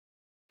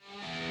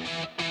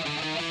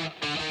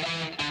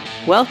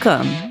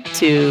Welcome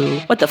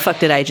to What the Fuck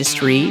Did I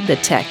Just Read? The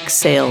Tech,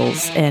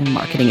 Sales, and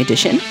Marketing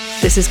Edition.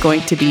 This is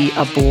going to be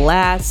a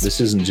blast.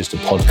 This isn't just a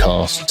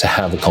podcast to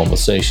have a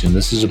conversation.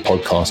 This is a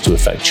podcast to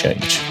affect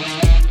change.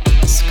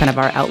 It's kind of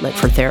our outlet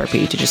for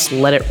therapy, to just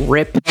let it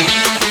rip.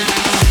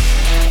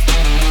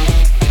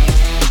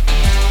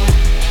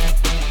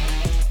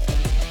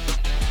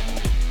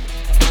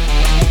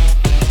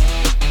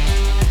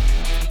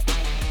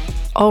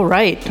 All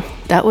right.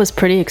 That was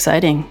pretty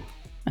exciting,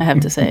 I have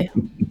to say.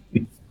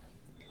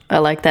 I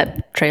like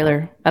that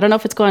trailer. I don't know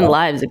if it's going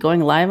live. Is it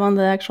going live on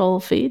the actual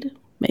feed?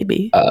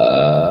 Maybe.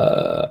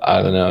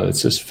 I don't know. It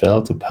just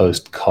failed to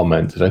post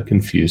comment. Did I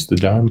confuse the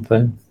darn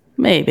thing?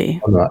 Maybe.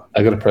 I'm not.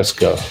 I got to press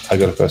go.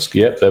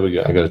 Yep, there we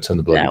go. I got to turn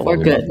the bloody we're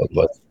good.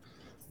 All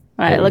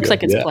right, it looks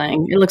like it's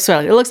playing. It looks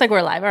like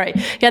we're live. All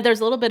right. Yeah, there's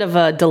a little bit of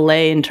a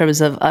delay in terms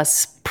of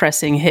us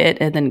pressing hit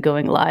and then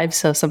going live.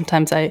 So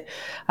sometimes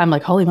I'm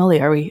like, holy moly,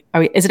 are we,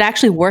 is it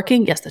actually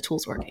working? Yes, the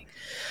tool's working.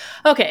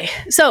 Okay,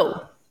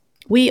 so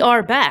we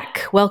are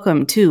back.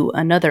 Welcome to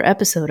another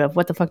episode of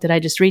What the Fuck Did I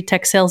Just Read?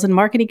 Tech, Sales, and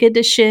Marketing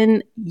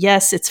Edition.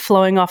 Yes, it's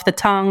flowing off the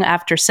tongue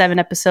after 7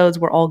 episodes.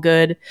 We're all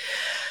good.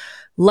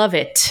 Love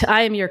it.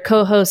 I am your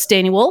co-host,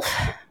 Dani Woolf.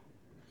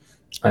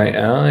 I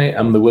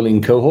am the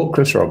willing cohort,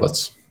 Chris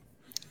Roberts.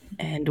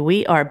 And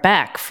we are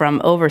back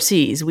from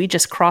overseas. We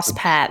just crossed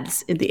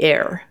paths in the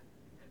air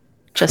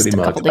just a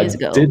couple days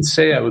ago. I did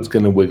say I was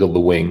going to wiggle the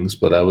wings,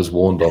 but I was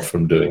warned off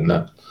from doing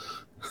that.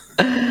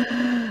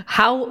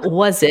 How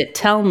was it?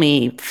 Tell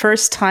me.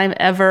 First time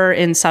ever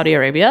in Saudi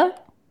Arabia?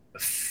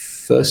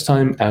 First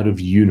time out of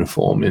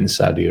uniform in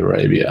Saudi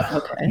Arabia.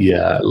 Okay.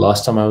 Yeah,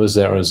 last time I was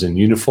there, I was in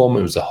uniform.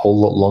 It was a whole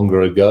lot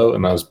longer ago,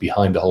 and I was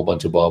behind a whole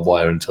bunch of barbed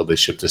wire until they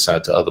shipped us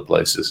out to other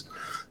places.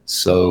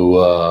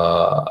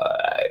 So,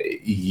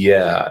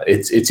 yeah,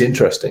 it's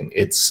interesting.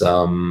 It's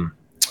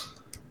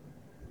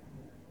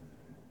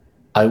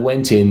I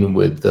went in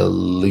with the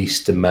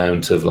least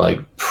amount of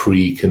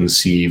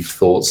preconceived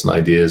thoughts and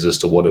ideas as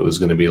to what it was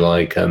going to be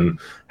like and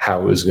how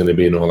it was going to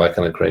be and all that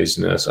kind of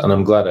craziness. And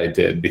I'm glad I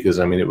did, because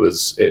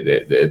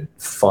it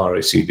far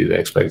exceeded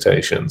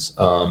expectations.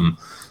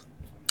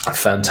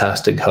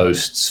 Fantastic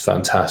hosts,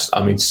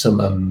 some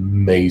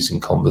amazing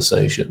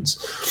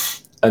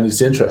conversations. And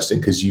it's interesting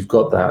because you've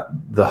got that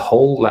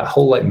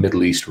whole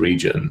Middle East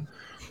region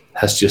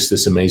has just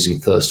this amazing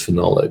thirst for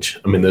knowledge.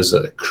 I mean, there's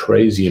a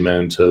crazy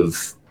amount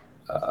of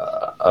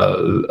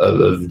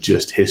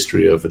just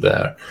history over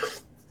there,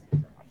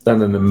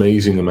 and an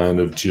amazing amount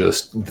of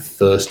just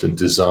thirst and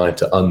desire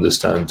to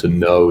understand, to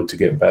know, to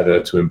get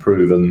better, to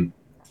improve. And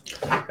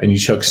you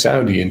chuck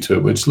Saudi into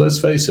it, which, let's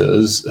face it,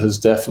 has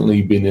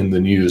definitely been in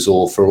the news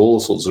for all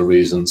sorts of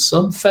reasons,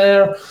 some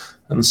fair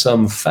and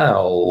some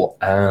foul.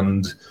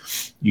 And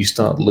you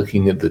start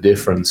looking at the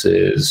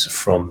differences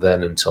from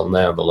then until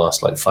now, the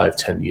last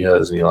 5-10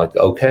 years, and you're like,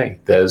 okay,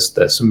 there's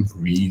some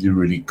really,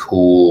 really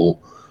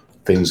cool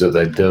things that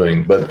they're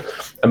doing. But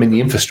I mean,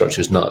 the infrastructure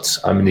is nuts.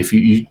 I mean, if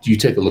you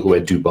take a look at where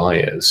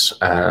Dubai is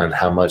and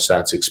how much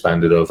that's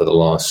expanded over the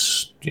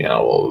last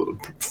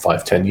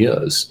 5-10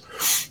 years,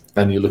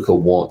 and you look at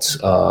what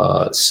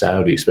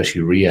Saudi,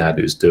 especially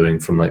Riyadh, is doing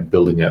from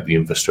building out the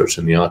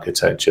infrastructure and the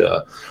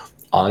architecture,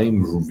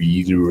 I'm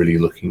really, really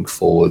looking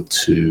forward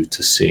to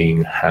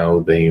seeing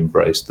how they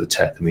embrace the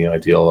tech and the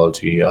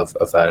ideology of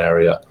that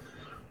area.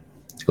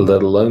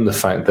 Let alone the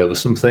fact there were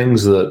some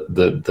things that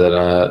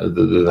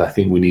I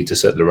think we need to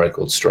set the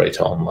record straight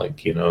on,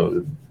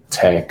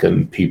 tech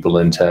and people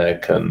in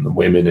tech and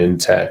women in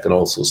tech and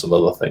all sorts of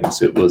other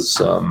things. It was,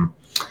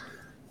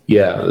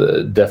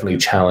 definitely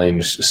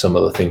challenged some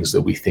of the things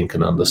that we think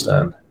and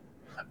understand.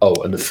 Oh,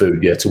 and the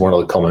food, to one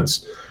of the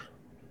comments,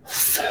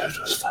 food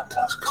was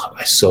fantastic. God,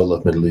 I so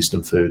love Middle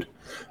Eastern food.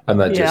 And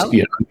that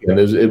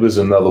it was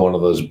another one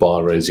of those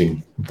bar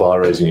raising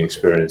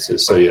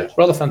experiences. So yeah,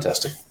 rather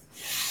fantastic.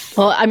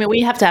 Well, I mean,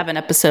 we have to have an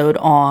episode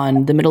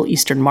on the Middle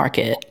Eastern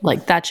market.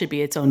 That should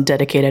be its own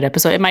dedicated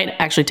episode. It might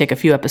actually take a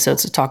few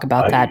episodes to talk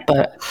about that.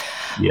 But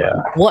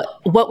yeah,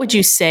 what would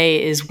you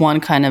say is one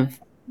kind of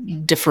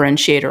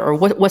differentiator, or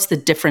what's the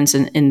difference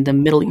in the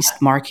Middle East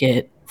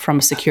market from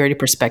a security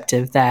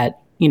perspective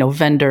that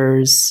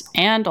vendors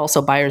and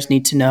also buyers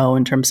need to know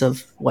in terms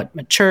of what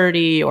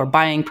maturity or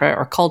buying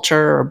or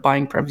culture or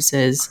buying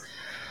preferences?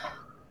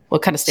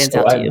 What kind of stands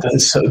out to you?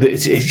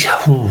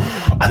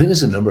 I think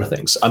there's a number of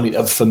things. I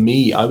mean, for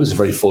me, I was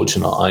very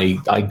fortunate.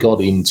 I got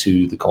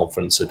into the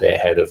conference a day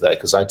ahead of that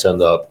because I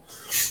turned up.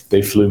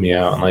 They flew me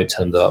out, and I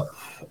turned up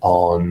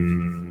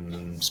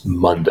on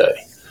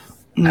Monday.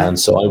 And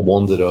so I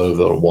wandered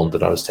over.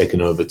 I was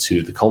taken over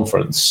to the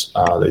conference.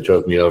 They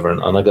drove me over,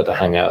 and I got to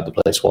hang out at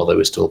the place while they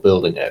were still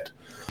building it.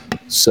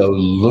 So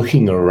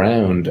looking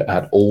around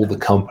at all the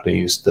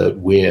companies that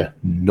we're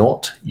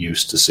not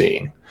used to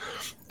seeing,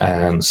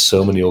 and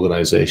so many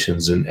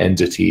organizations and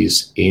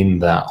entities in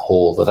that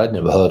hall that I'd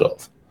never heard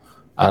of.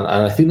 And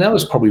I think that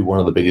was probably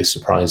one of the biggest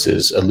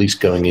surprises, at least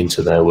going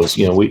into there, was,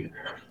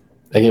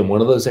 again,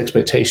 one of those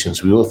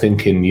expectations. We were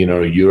thinking,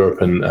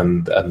 Europe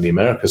and the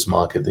Americas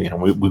market,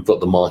 we've got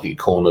the market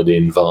cornered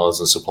in VARs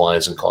and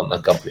suppliers and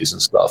content companies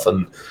and stuff.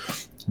 And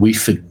we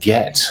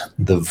forget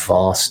the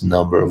vast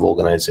number of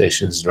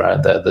organizations that are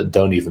out there that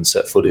don't even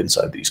set foot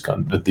inside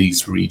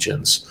these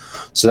regions.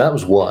 So that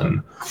was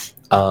one.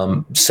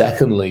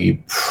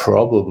 Secondly,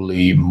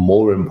 probably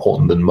more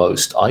important than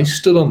most, I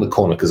stood on the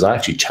corner, because I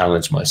actually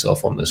challenged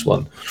myself on this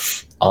one.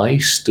 I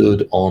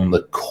stood on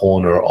the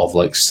corner of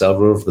like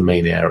several of the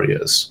main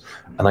areas,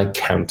 and I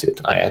counted.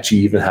 I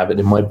actually even have it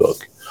in my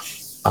book.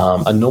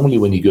 And normally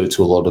when you go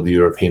to a lot of the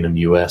European and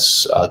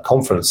US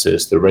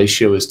conferences, the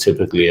ratio is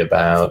typically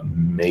about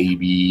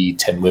maybe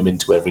 10 women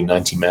to every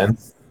 90 men,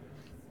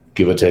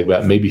 give or take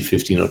about maybe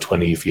 15 or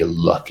 20 if you're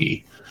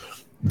lucky.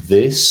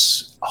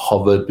 This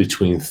hovered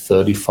between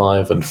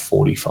 35 and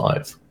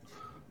 45.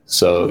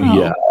 So,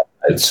 yeah,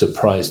 it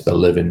surprised the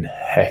living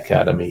heck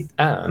out of me.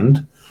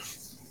 And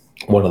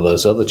one of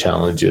those other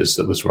challenges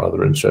that was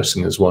rather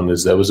interesting is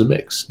there was a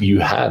mix. You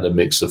had a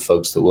mix of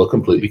folks that were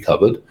completely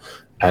covered,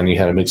 and you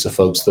had a mix of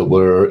folks that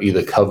were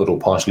either covered or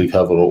partially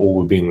covered or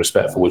were being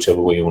respectful,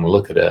 whichever way you want to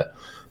look at it.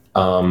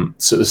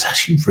 So it was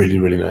actually really,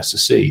 really nice to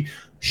see.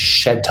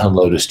 Shed ton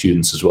load of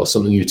students as well,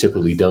 something you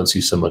typically don't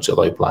see so much at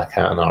like Black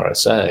Hat and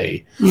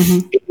RSA.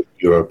 In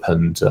Europe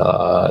and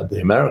the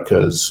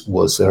Americas,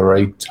 was there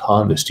a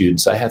ton of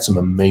students. I had some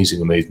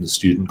amazing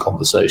student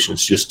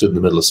conversations, just stood in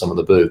the middle of some of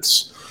the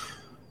booths.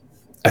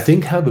 I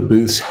think how the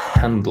booths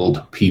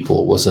handled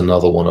people was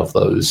another one of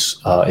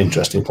those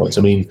interesting points.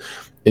 I mean,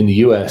 in the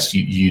US,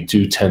 you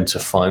do tend to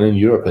find, in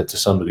Europe to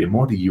some degree,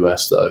 more the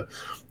US though,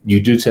 you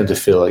do tend to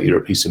feel like you're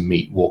a piece of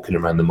meat walking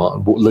around the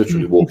market,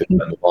 literally walking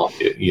around the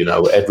market.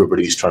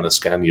 Everybody's trying to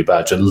scan your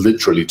badge and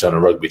literally turn a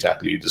rugby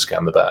tackle you to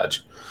scan the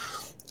badge.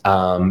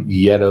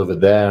 Yet over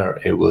there,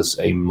 it was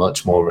a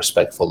much more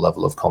respectful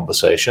level of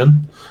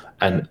conversation.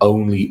 And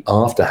only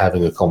after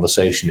having a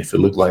conversation, if it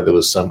looked like there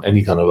was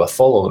any kind of a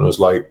follow-on, it was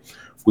like,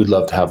 we'd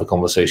love to have a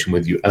conversation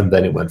with you. And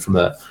then it went from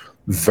there.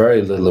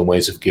 Very little in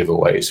ways of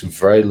giveaways,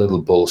 very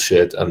little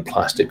bullshit and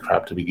plastic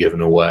crap to be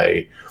given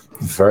away.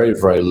 Very,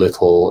 very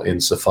little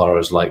insofar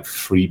as like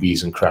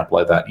freebies and crap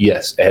like that.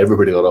 Yes,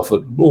 everybody got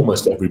offered,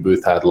 almost every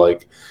booth had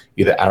like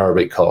either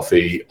Arabic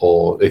coffee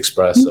or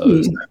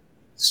espressos.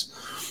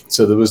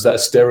 So there was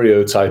that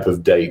stereotype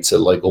of dates at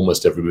like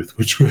almost every booth,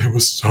 which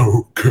was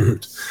so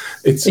good.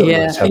 It's so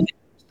nice having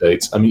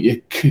dates. I mean,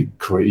 you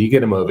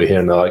get them over here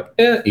and they're like,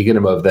 you get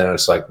them over there and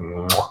it's like,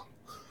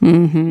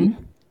 It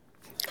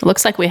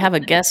looks like we have a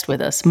guest with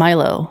us,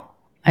 Milo.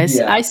 I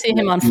see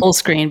him on full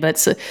screen,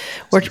 but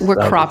we're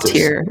cropped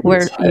here.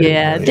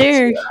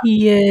 There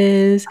he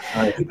is.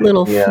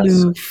 Little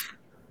floof.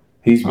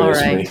 He's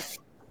missed me.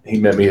 He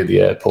met me at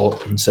the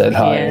airport and said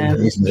hi,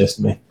 and he's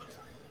missed me.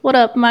 What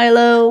up,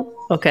 Milo?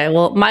 Okay,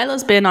 well,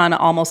 Milo's been on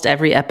almost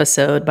every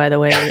episode, by the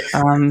way.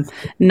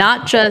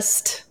 Not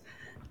just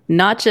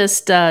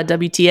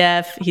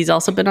WTF. He's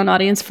also been on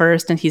Audience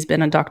First, and he's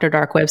been on Dr.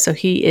 Dark Web. So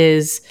he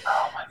is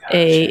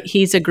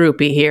he's a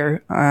groupie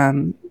here.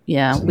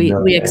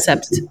 We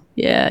accept. Entity.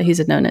 Yeah, he's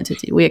a known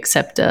entity. We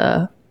accept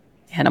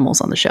animals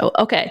on the show.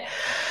 Okay,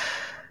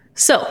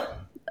 so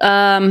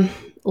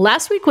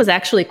last week was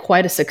actually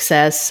quite a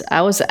success.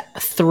 I was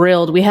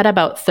thrilled. We had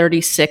about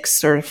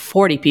 36 or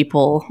 40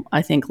 people,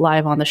 I think,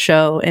 live on the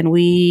show, and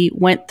we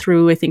went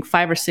through, I think,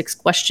 5 or 6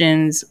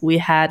 questions. We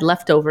had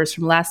leftovers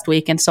from last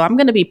week, and so I'm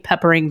going to be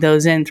peppering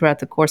those in throughout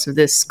the course of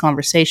this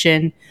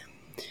conversation.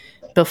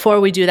 Before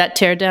we do that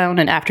teardown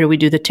and after we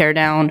do the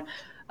teardown,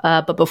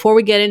 but before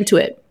we get into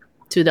it,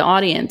 to the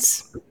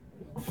audience,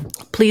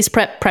 please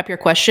prep your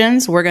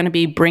questions. We're going to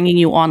be bringing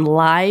you on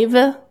live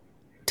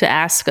to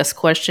ask us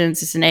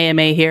questions. It's an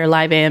AMA here,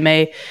 live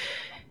AMA.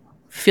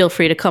 Feel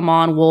free to come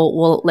on.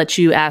 We'll let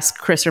you ask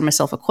Chris or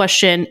myself a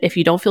question. If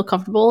you don't feel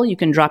comfortable, you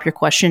can drop your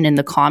question in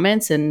the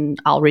comments and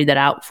I'll read that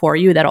out for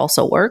you. That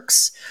also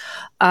works.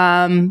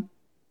 All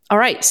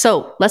right,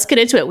 so let's get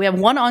into it. We have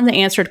one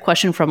unanswered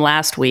question from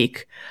last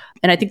week,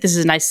 and I think this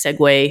is a nice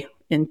segue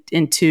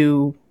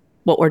into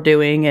what we're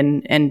doing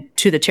and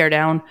to the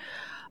teardown.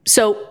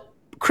 So,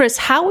 Chris,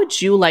 how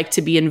would you like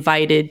to be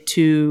invited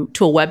to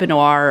a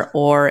webinar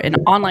or an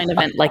online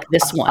event like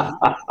this one?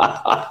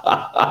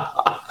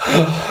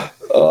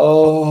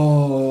 Oh,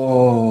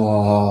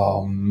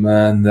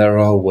 man, there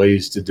are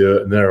ways to do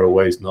it and there are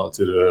ways not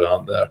to do it,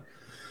 aren't there?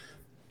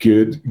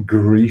 Good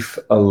grief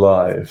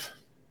alive.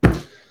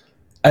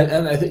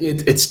 And I think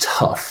it's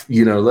tough.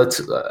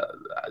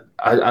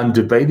 I'm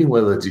debating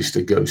whether just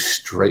to go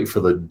straight for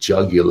the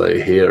jugular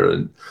here.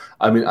 And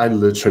I mean, I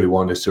literally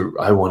wanted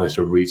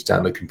to reach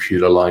down the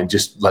computer line,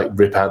 just like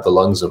rip out the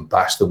lungs and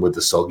bash them with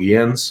the soggy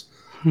ends.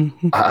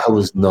 I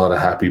was not a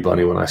happy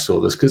bunny when I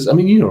saw this. Cause I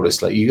mean,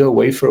 it's like you go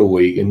away for a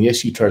week and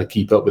yes, you try to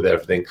keep up with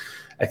everything.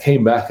 I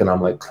came back and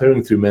I'm like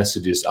clearing through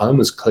messages. I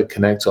almost clicked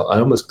connect. I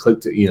almost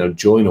clicked,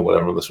 join or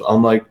whatever on this one.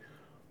 I'm like,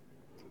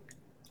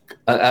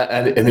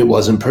 and it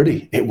wasn't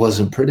pretty. It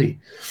wasn't pretty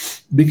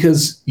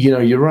because,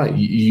 you're right.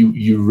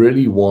 You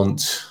really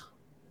want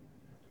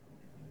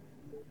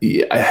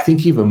Yeah, I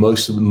think even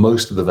most of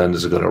the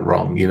vendors have got it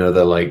wrong.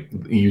 They're like,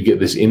 you get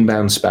this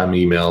inbound spam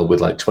email with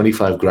like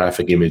 25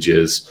 graphic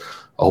images,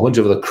 a whole bunch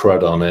of other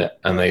crud on it,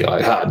 and they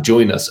like,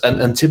 join us.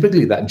 And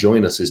typically that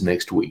join us is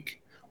next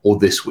week or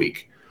this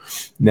week.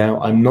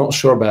 Now, I'm not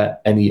sure about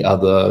any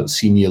other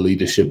senior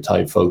leadership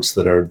type folks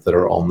that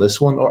are on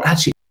this one, or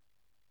actually.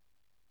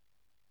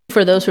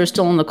 For those who are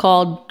still on the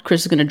call,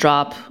 Chris is going to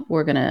drop.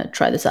 We're going to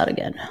try this out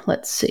again.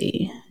 Let's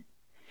see.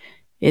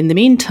 In the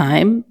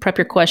meantime, prep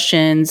your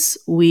questions.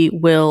 We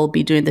will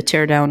be doing the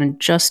teardown in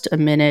just a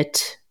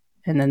minute,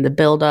 and then the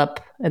build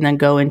up, and then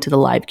go into the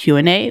live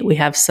Q&A. We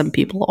have some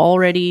people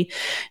already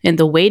in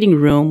the waiting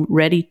room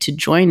ready to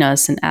join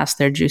us and ask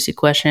their juicy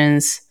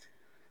questions.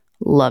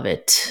 Love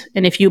it.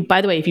 And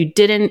by the way, if you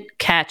didn't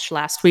catch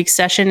last week's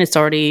session, it's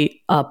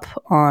already up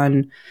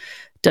on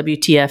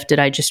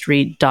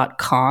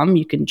WTFdidijustread.com.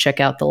 You can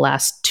check out the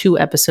last 2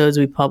 episodes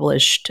we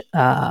published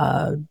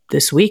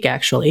this week,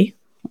 actually.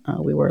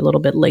 We were a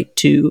little bit late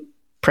to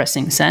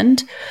pressing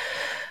send,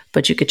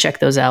 but you could check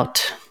those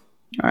out.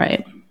 All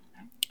right.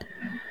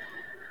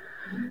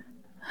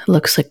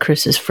 Looks like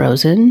Chris is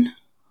frozen,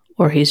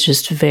 or he's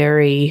just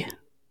very,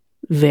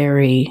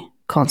 very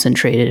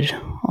concentrated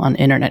on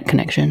internet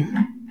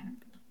connection.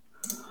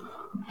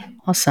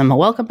 Awesome.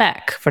 Welcome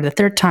back for the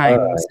 3rd time,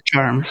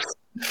 Charm.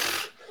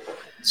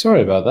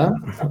 Sorry about that.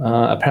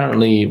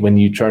 Apparently, when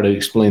you try to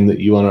explain that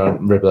you want to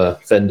rip a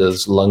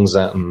vendor's lungs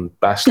out and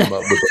bash them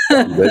up with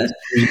the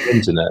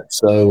internet,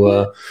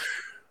 so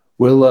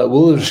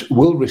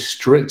we'll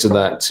restrict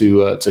that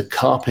to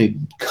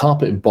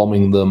carpet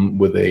bombing them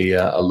with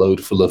a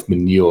load full of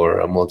manure,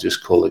 and we'll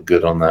just call it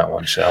good on that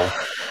one, shall we?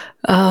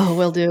 Oh,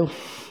 will do.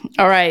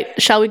 All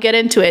right, shall we get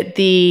into it?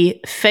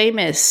 The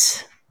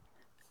famous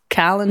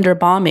calendar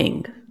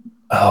bombing.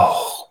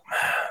 Oh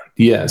man,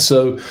 yeah.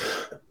 So.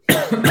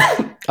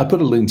 I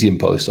put a LinkedIn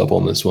post up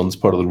on this one. It's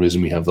part of the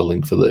reason we have the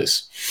link for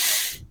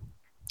this.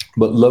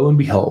 But lo and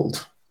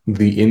behold,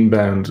 the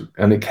inbound,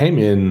 and it came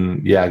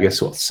in, I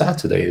guess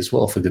Saturday as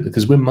well,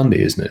 because we're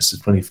Monday, isn't it? It's the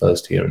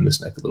 21st here in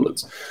this neck of the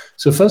woods.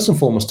 So first and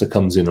foremost, it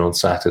comes in on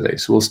Saturday.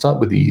 So we'll start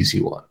with the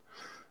easy one.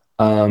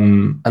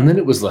 And then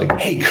it was like,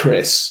 hey,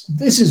 Chris,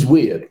 this is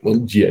weird.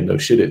 Well, yeah, no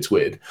shit, it's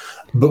weird.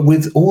 But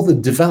with all the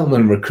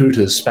development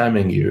recruiters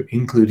spamming you,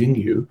 including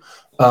you,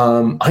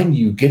 I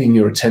knew getting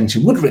your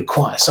attention would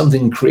require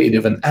something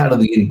creative and out of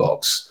the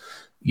inbox.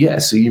 Yeah,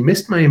 so you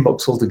missed my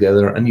inbox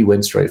altogether and you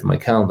went straight for my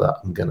calendar.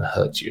 I'm going to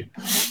hurt you.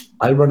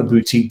 I run a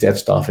boutique dev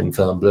staffing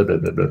firm, blah, blah,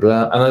 blah, blah,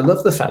 blah. And I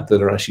love the fact that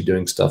they're actually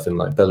doing stuff in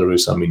like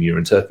Belarus, Armenia,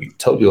 and Turkey.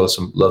 Totally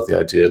awesome. Love the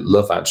idea.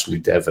 Love actually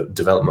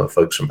development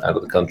folks from out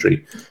of the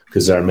country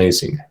because they're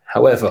amazing.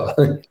 However,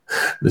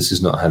 this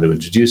is not how to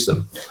introduce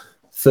them.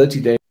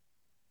 30 days.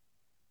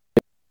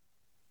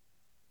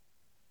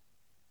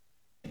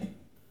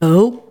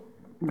 Oh,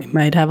 we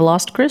might have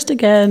lost Chris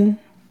again.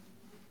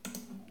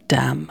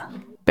 Damn.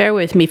 Bear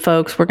with me,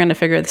 folks. We're going to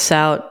figure this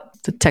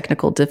out. The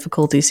technical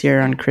difficulties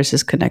here on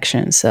Chris's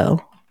connection. So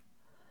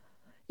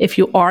if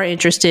you are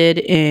interested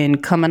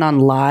in coming on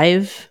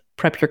live,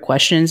 prep your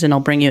questions and I'll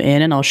bring you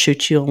in and I'll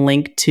shoot you a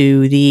link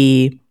to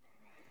the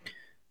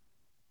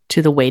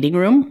waiting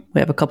room. We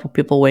have a couple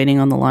people waiting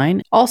on the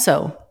line.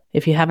 Also,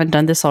 if you haven't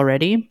done this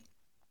already,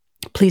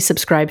 please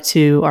subscribe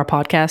to our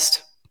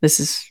podcast. This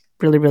is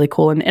really, really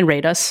cool. And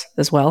rate us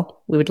as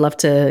well. We would love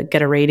to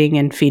get a rating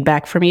and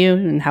feedback from you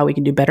and how we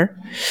can do better.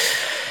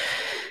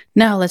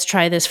 Now let's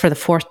try this for the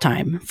 4th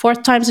time.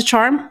 4th time's a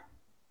charm?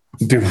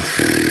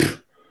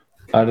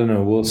 I don't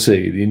know. We'll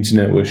see. The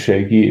internet was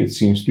shaky. It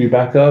seems to be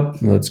back up.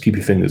 Let's keep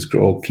your fingers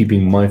crossed, or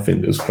keeping my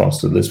fingers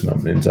crossed at this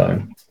moment in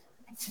time.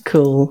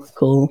 Cool.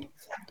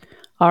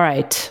 All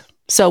right.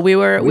 So we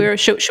were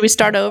should we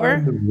start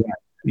over?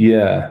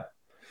 Yeah.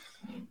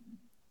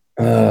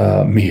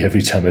 Me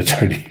every time I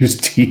try to use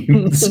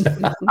Teams.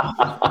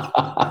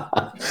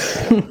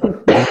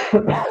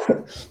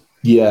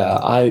 Yeah,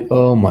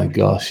 oh my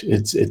gosh,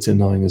 it's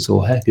annoying as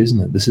all heck,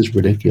 isn't it? This is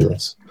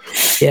ridiculous.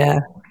 Yeah.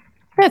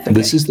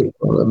 This is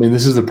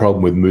the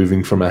problem with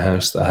moving from a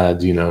house that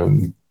had,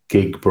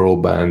 gig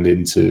broadband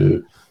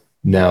into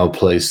now a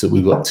place that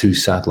we've got 2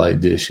 satellite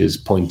dishes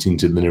pointing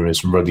to the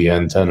nearest ruddy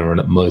antenna, and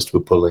at most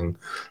we're pulling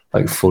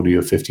like 40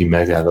 or 50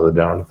 meg out of the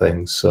darn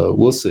thing. So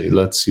we'll see.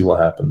 Let's see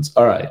what happens.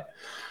 All right.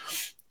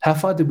 How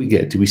far did we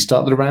get? Did we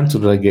start the rant, or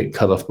did I get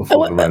cut off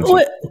before the rant?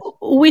 I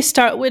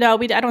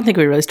don't think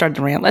we really started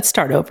the rant. Let's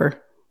start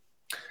over.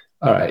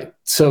 All right.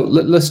 So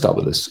let's start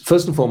with this.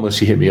 First and foremost,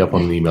 she hit me up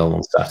on an email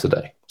on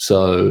Saturday.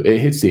 So it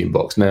hits the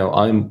inbox. Now,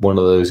 I'm one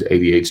of those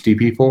ADHD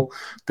people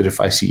that if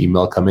I see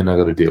email come in, I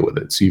got to deal with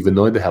it. So you've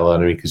annoyed the hell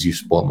out of me because you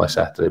spoiled my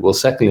Saturday. Well,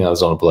 secondly, I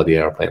was on a bloody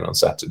airplane on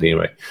Saturday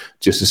anyway,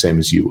 just the same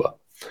as you were.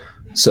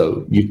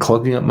 So you're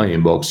clogging up my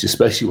inbox,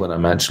 especially when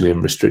I'm actually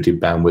in restricted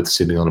bandwidth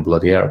sitting on a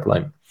bloody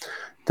airplane.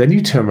 Then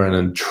you turn around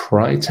and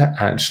try to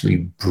actually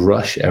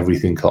brush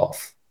everything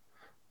off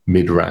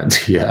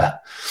mid-rant. Yeah.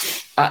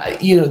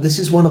 This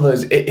is one of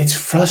those, it's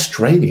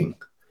frustrating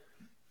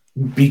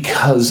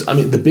because,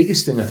 the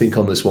biggest thing I think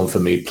on this one for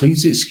me,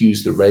 please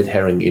excuse the red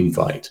herring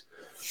invite.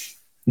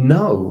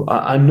 No,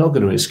 I'm not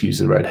going to excuse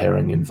the red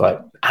herring invite.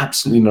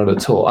 Absolutely not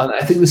at all. And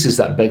I think this is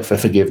that beg for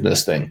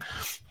forgiveness thing,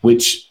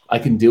 which I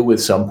can deal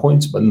with some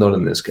points, but not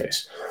in this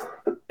case.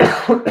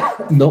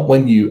 Not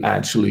when you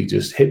actually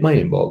just hit my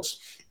inbox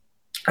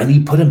and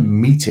you put a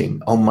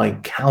meeting on my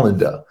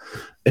calendar.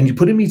 And you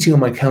put a meeting on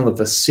my calendar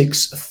for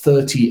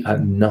 6:30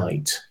 at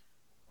night.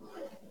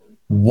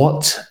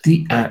 What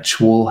the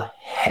actual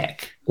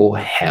heck or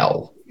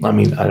hell? I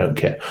mean, I don't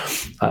care.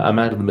 I'm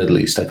out of the Middle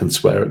East. I can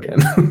swear again.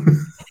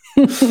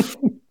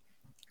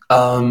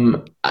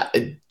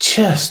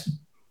 Just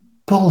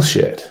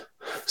bullshit.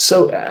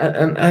 So,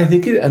 and I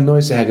think it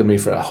annoys the heck of me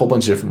for a whole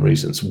bunch of different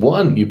reasons.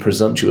 One, you're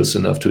presumptuous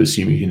enough to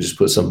assume you can just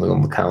put something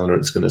on the calendar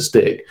and it's going to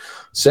stick.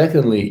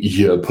 Secondly,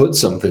 you put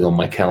something on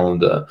my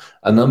calendar,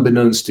 and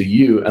unbeknownst to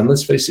you, and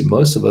let's face it,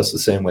 most of us the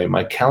same way,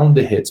 my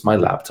calendar hits my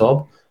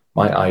laptop,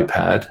 my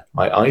iPad,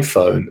 my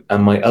iPhone,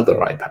 and my other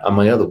iPad, and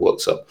my other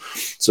WhatsApp.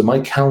 So my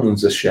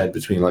calendars are shared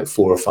between like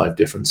 4 or 5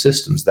 different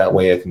systems. That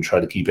way I can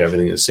try to keep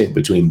everything in sync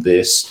between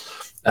this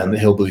and the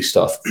hillbilly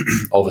stuff,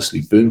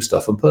 obviously boom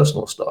stuff and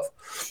personal stuff.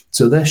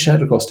 So they're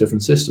shared across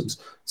different systems.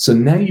 So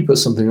now you put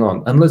something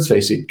on, and let's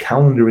face it,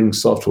 calendaring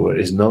software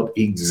is not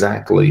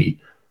exactly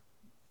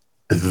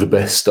the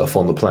best stuff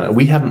on the planet.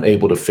 We haven't been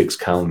able to fix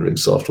calendaring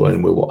software,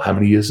 and we're how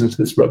many years into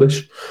this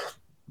rubbish?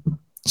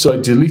 So I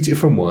delete it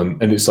from one,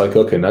 and it's like,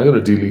 okay, now I got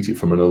to delete it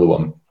from another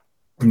one.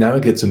 Now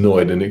it gets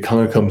annoyed, and it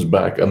kind of comes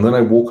back, and then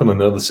I walk on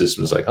another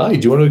system. It's like, hi,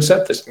 do you want to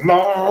accept this?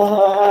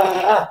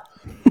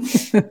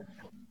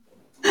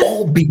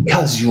 All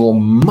because your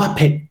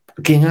muppet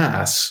fucking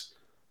ass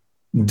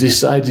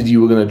decided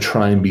you were going to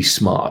try and be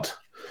smart,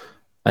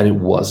 and it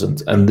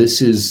wasn't. And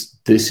this is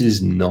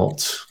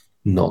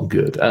not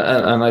good.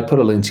 And I put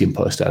a LinkedIn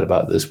post out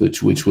about this,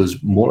 which was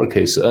more a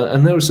case.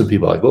 And there were some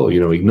people like, oh,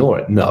 ignore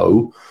it.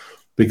 No,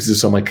 because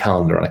it's on my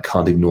calendar, and I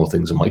can't ignore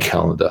things on my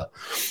calendar.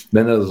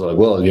 Then others are like,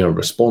 well,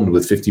 respond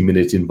with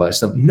 50-minute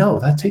invites. No,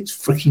 that takes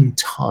freaking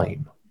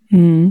time.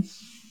 Mm.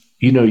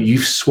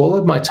 You've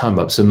swallowed my time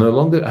up. So no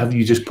longer have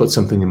you just put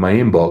something in my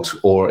inbox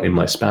or in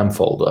my spam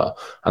folder,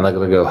 and I'm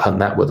going to go hunt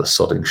that with a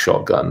sodding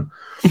shotgun.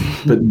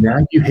 But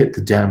now you hit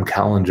the damn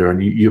calendar,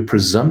 and you're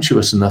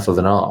presumptuous enough of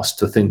an arse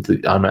to think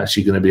that I'm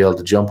actually going to be able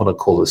to jump on a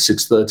call at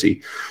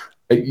 6:30.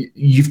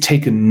 You've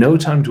taken no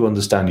time to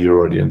understand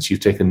your audience.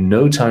 You've taken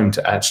no time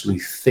to actually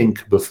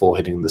think before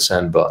hitting the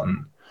send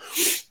button.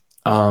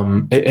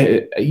 I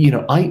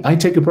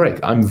take a break.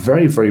 I'm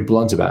very, very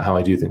blunt about how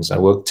I do things. I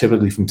work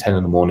typically from 10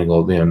 in the morning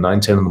or 9,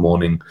 10 in the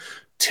morning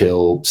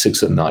till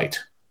 6 at night.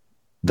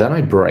 Then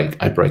I break.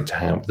 I break to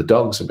hang out with the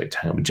dogs. I break to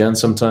hang out with Jen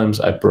sometimes.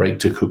 I break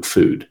to cook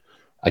food.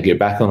 I get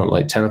back on at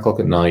like 10 o'clock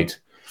at night,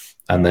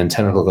 and then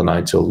 10 o'clock at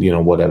night till,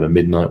 whatever,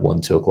 midnight,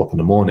 1, 2 o'clock in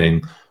the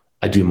morning,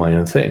 I do my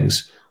own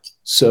things.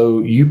 So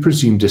you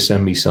presume to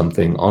send me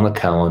something on a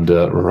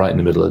calendar right in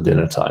the middle of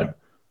dinner time.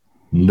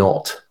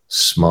 Not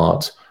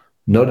smart.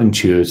 Not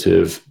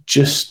intuitive,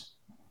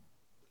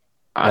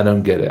 I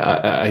don't get it.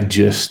 I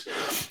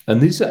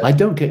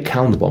don't get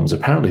calendar bombs.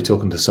 Apparently,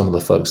 talking to some of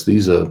the folks,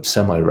 these are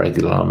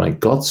semi-regular. I'm like,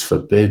 God's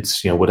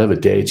forbids, whatever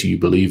deity you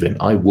believe in,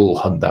 I will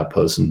hunt that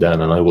person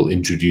down, and I will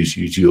introduce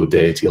you to your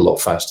deity a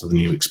lot faster than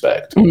you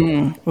expect.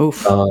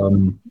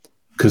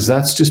 Because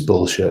that's just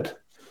bullshit.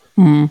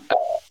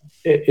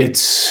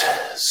 It's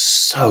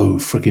so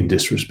freaking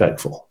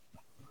disrespectful.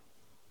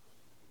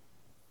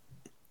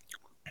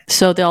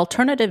 So the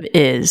alternative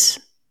is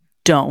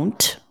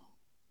don't.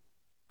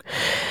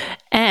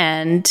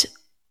 And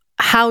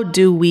how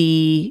do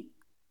we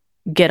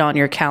get on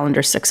your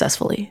calendar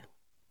successfully?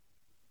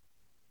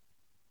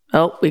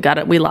 Oh, we got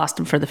it. We lost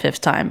him for the 5th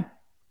time.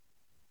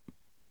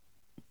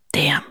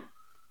 Damn.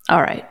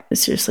 All right.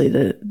 Seriously,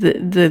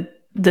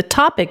 the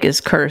topic is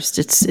cursed.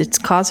 It's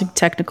causing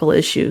technical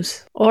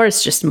issues, or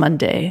it's just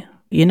Monday.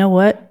 You know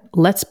what?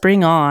 Let's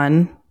bring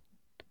on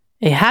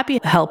a happy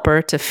helper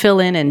to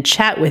fill in and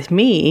chat with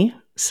me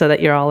so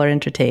that you all are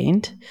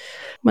entertained.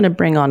 I'm going to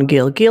bring on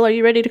Gil. Gil, are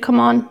you ready to come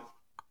on?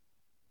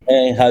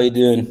 Hey, how you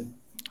doing?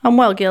 I'm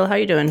well, Gil. How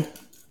you doing?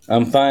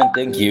 I'm fine,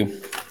 thank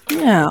you.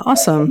 Yeah,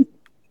 awesome.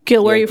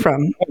 Gil, where are you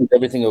from?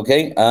 Everything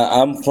okay?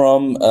 I'm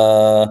from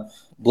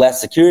Blast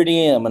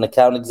Security. I'm an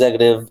account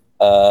executive.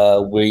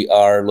 We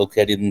are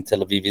located in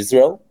Tel Aviv,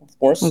 Israel, of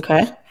course.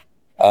 Okay.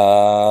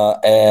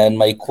 And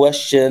my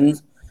question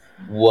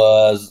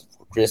was,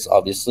 for Chris,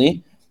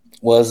 obviously,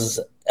 was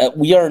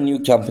we are a new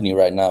company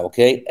right now,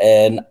 okay?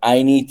 And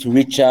I need to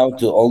reach out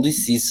to all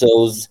these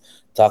CISOs,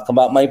 talk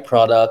about my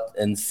product,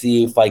 and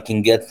see if I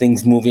can get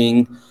things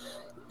moving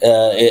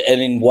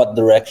and in what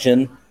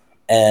direction.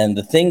 And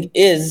the thing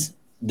is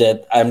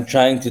that I'm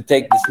trying to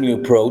take this new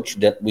approach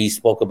that we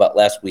spoke about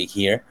last week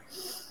here.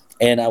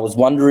 And I was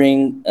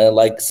wondering,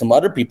 like some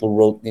other people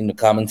wrote in the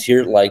comments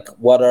here, like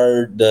what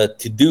are the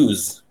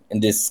to-dos in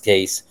this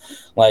case?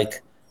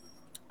 Like,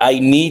 I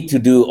need to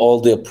do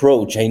all the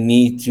approach. I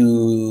need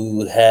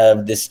to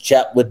have this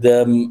chat with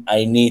them.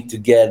 I need to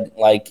get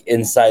like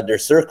inside their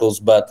circles.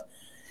 But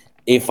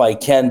if I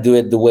can't do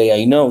it the way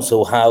I know,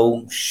 so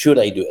how should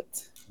I do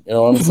it? You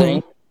know what I'm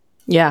saying?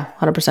 Yeah,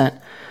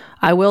 100%.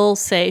 I will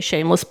say,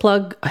 shameless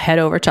plug, head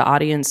over to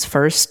Audience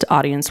First,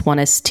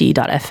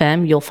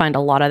 audience1st.fm. You'll find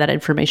a lot of that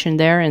information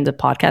there in the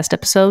podcast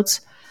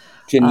episodes.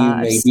 Can you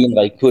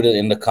maybe put it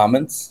in the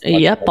comments?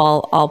 Yep,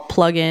 I'll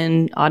plug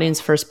in Audience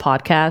First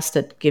podcast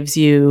that gives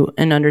you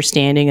an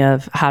understanding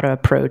of how to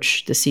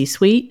approach the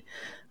C-suite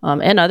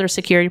and other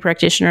security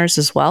practitioners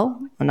as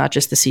well, not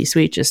just the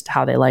C-suite, just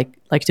how they like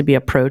to be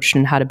approached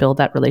and how to build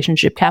that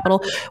relationship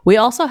capital. We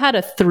also had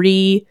a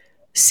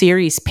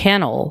 3-series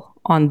panel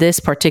on this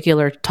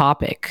particular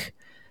topic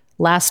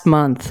last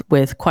month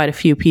with quite a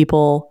few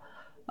people.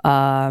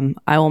 I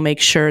will make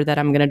sure that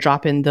I'm going to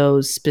drop in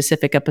those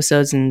specific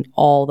episodes and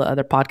all the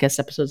other podcast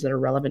episodes that are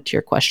relevant to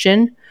your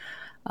question.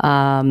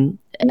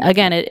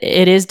 Again,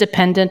 it is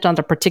dependent on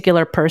the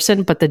particular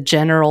person, but the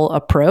general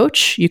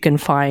approach you can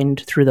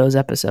find through those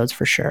episodes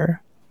for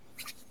sure.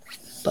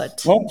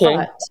 But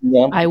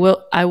I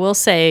will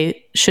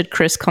say, should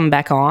Chris come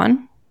back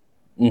on,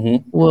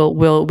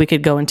 we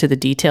could go into the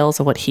details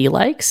of what he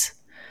likes.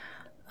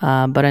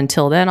 But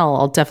until then,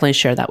 I'll definitely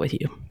share that with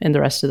you and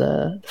the rest of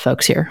the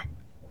folks here.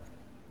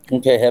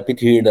 Okay, happy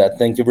to hear that.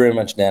 Thank you very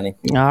much, Dani.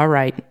 All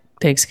right.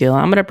 Thanks, Gil.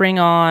 I'm going to bring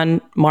on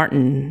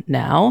Martin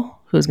now,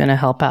 who's going to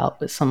help out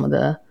with some of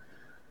the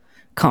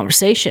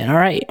conversation. All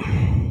right.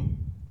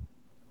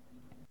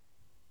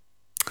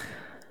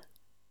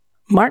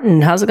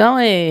 Martin, how's it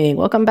going?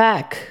 Welcome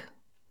back.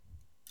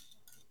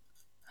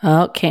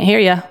 Oh, can't hear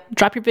you.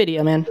 Drop your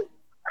video, man.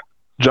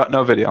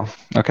 No video.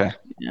 Okay.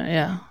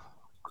 Yeah.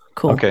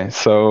 Cool. Okay,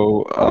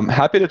 so I'm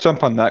happy to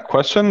jump on that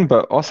question,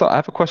 but also I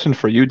have a question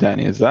for you,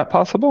 Dani. Is that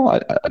possible? I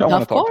don't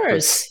want to talk to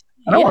Chris.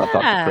 I don't want to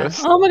talk to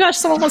Chris. Oh my gosh,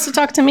 someone wants to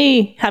talk to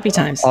me. Happy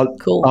times.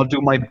 Cool. I'll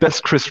do my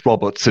best Chris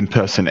Roberts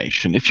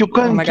impersonation. If you're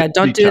going oh my God,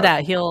 don't do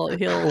that.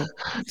 He'll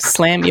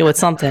slam you with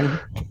something.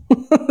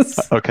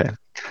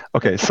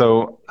 Okay.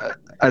 So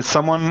as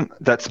someone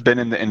that's been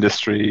in the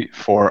industry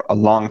for a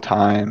long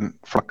time,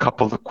 for a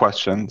couple of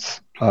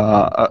questions,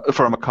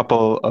 from a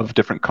couple of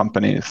different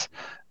companies,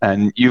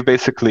 and you've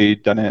basically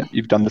done it.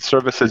 You've done the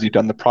services, you've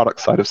done the product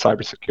side of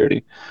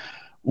cybersecurity.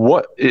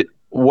 What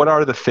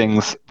are the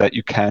things that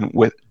you can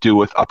do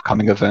with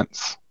upcoming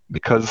events?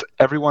 Because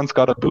everyone's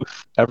got a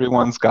booth,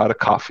 everyone's got a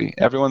coffee,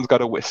 everyone's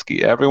got a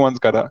whiskey,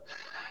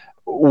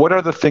 what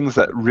are the things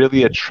that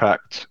really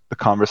attract the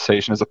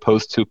conversation as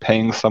opposed to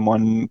paying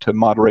someone to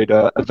moderate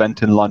an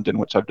event in London,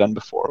 which I've done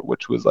before,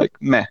 which was like,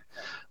 meh.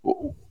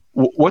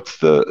 What's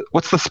the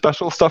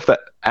special stuff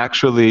that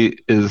actually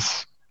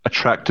is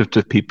attractive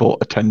to people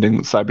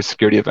attending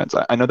cybersecurity events?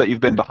 I know that you've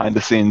been behind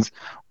the scenes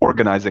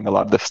organizing a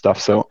lot of this stuff.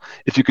 So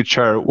if you could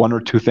share one or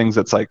two things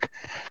that's like,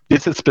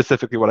 this is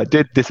specifically what I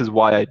did, this is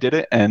why I did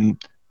it,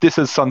 and this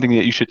is something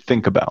that you should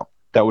think about,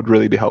 that would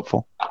really be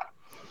helpful.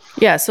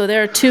 Yeah, so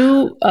there are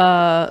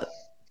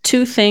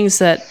two things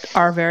that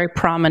are very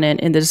prominent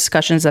in the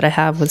discussions that I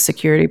have with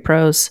security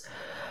pros.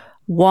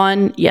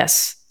 One,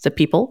 yes, the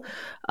people.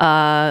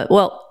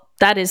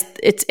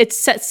 It's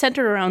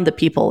centered around the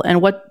people,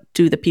 and what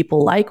do the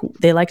people like?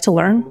 They like to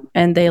learn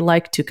and they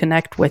like to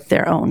connect with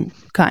their own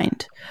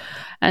kind.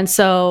 And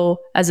so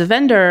as a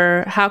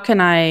vendor, how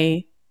can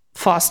I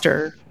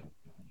foster,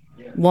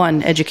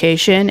 one,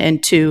 education,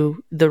 and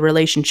two, the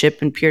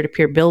relationship and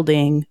peer-to-peer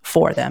building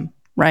for them,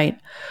 right?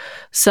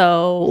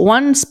 So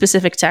one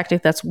specific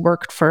tactic that's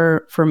worked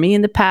for me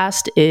in the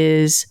past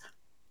is,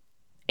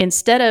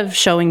 instead of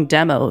showing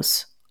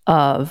demos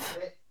of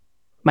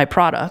my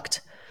product,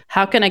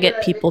 how can I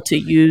get people to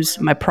use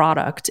my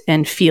product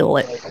and feel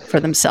it for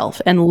themselves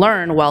and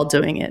learn while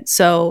doing it?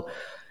 So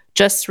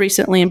just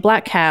recently in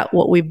Black Hat,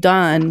 what we've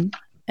done,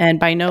 and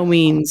by no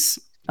means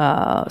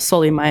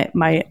solely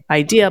my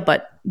idea,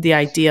 but the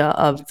idea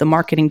of the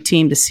marketing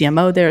team, the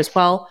CMO there as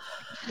well,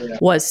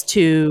 was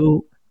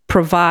to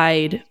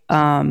provide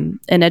an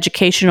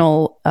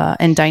educational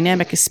and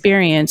dynamic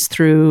experience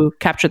through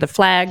Capture the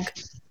Flag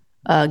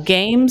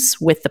games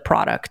with the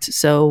product.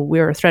 So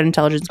we're a threat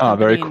intelligence company.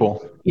 Oh, very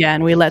cool. Yeah,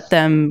 and we let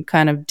them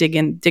kind of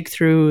dig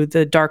through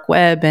the dark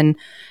web and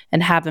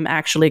have them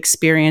actually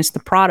experience the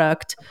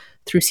product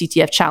through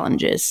CTF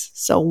challenges.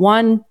 So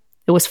one,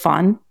 it was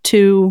fun.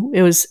 Two,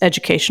 it was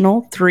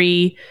educational.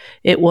 Three,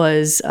 it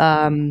was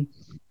a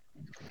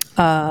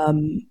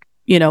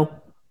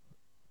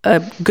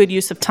good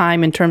use of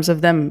time in terms of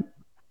them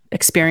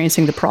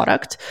experiencing the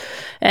product.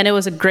 And it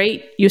was a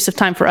great use of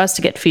time for us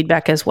to get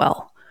feedback as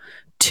well.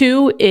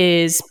 Two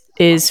is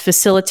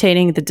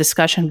facilitating the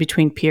discussion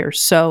between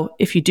peers. So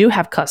if you do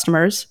have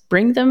customers,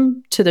 bring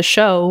them to the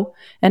show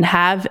and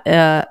have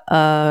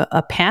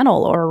a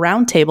panel or a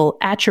roundtable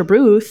at your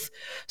booth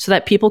so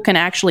that people can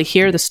actually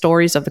hear the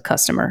stories of the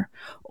customer.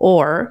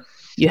 Or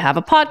you have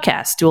a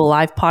podcast, do a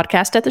live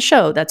podcast at the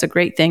show. That's a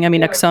great thing. I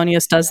mean,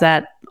 Axonius does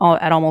that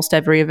at almost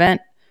every event.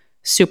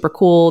 Super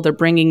cool. They're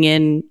bringing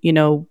in,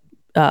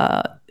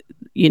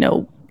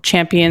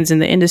 champions in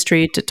the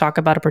industry to talk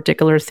about a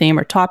particular theme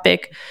or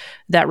topic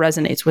that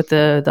resonates with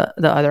the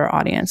other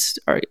audience.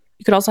 Or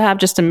you could also have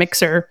just a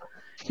mixer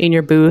in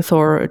your booth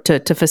or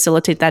to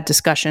facilitate that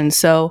discussion.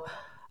 So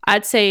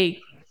I'd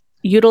say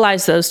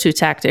utilize those two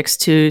tactics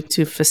to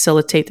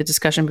facilitate the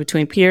discussion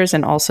between peers,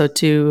 and also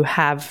to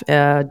have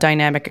a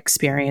dynamic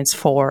experience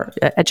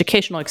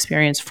educational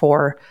experience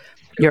for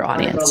your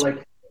audience.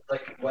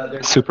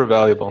 Super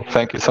valuable.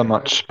 Thank you so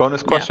much.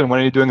 Bonus question: when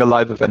are you doing a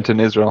live event in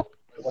Israel?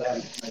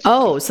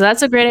 Oh, so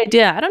that's a great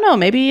idea. I don't know.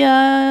 Maybe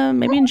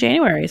in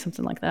January,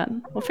 something like that.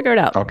 We'll figure it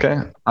out. Okay,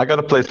 I got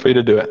a place for you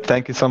to do it.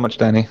 Thank you so much,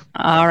 Dani.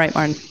 All right,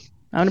 Martin.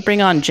 I'm going to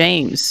bring on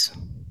James.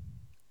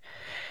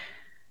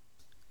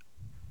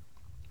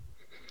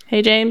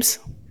 Hey, James.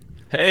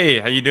 Hey,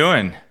 how you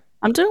doing?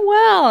 I'm doing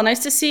well.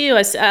 Nice to see you.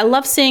 I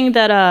love seeing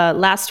that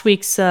last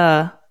week's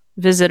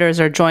visitors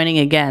are joining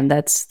again.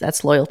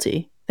 That's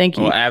loyalty. Thank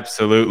you. Well,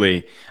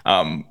 absolutely.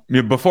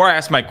 Before I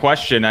ask my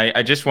question,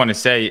 I just want to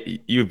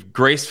say you've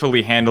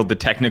gracefully handled the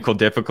technical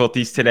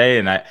difficulties today,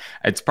 and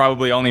it's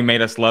probably only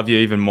made us love you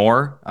even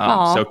more.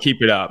 So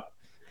keep it up.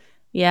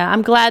 Yeah,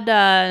 I'm glad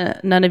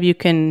none of you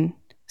can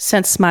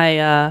sense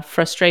my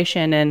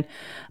frustration and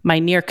my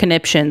near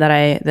conniption that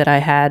I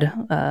had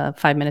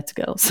 5 minutes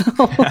ago. So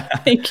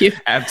thank you.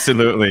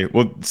 Absolutely.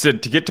 Well, so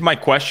to get to my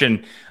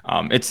question,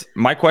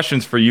 my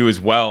question's for you as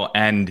well.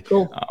 And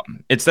cool.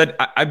 It's that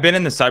I've been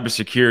in the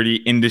cybersecurity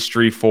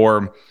industry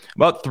for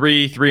about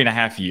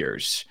 3.5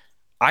 years.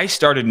 I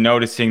started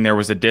noticing there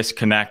was a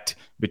disconnect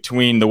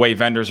between the way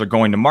vendors are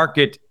going to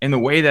market and the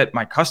way that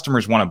my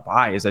customers want to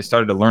buy as I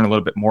started to learn a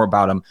little bit more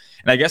about them.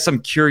 And I guess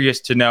I'm curious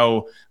to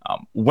know,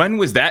 when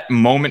was that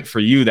moment for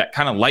you, that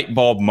kind of light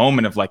bulb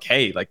moment of like,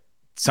 hey, like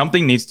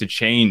something needs to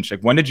change? Like,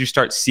 when did you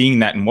start seeing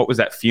that, and what was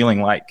that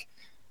feeling like?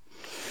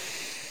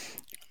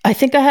 I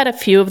think I had a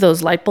few of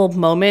those light bulb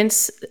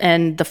moments,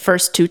 and the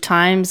first 2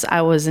 times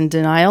I was in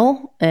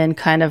denial and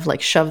kind of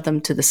like shoved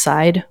them to the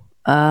side.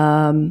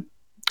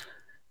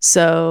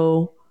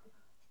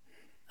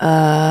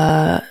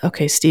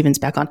 Okay, Steven's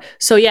back on.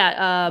 So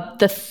yeah,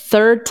 the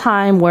third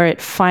time where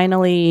it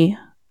finally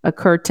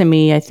occurred to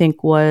me, I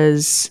think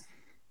was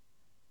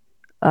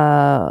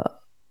in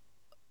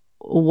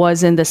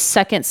the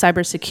second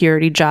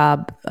cybersecurity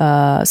job,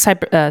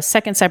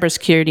 second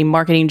cybersecurity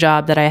marketing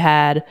job that I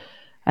had.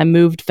 I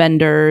moved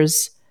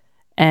vendors,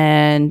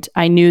 and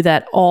I knew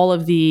that all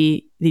of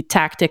the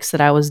tactics that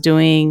I was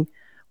doing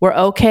were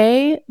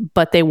okay,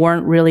 but they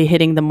weren't really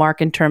hitting the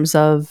mark in terms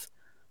of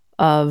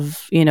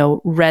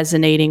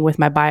resonating with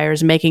my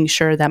buyers, making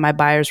sure that my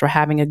buyers were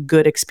having a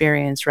good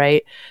experience,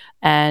 right?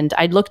 And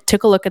I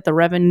took a look at the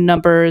revenue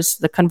numbers.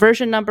 The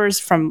conversion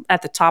numbers from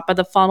at the top of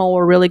the funnel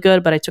were really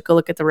good, but I took a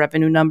look at the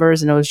revenue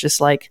numbers, and it was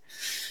just like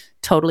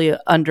totally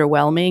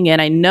underwhelming.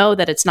 And I know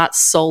that it's not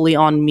solely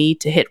on me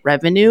to hit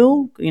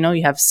revenue.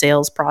 You have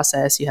sales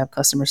process, you have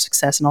customer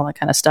success, and all that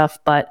kind of stuff.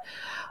 But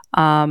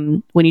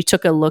when you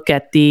took a look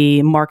at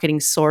the marketing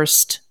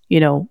sourced,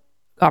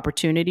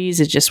 opportunities,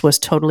 it just was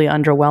totally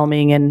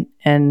underwhelming,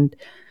 and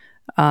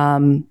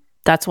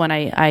that's when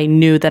I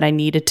knew that I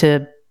needed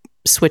to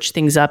switch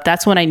things up.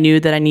 That's when I knew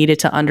that I needed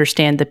to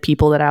understand the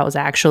people that I was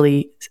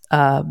actually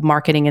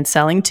marketing and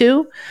selling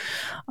to,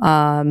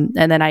 and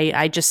then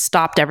I just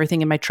stopped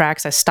everything in my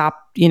tracks. I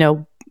stopped,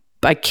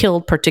 I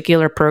killed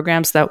particular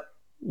programs that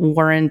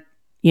weren't,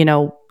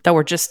 that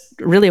were just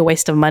really a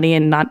waste of money,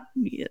 and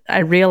I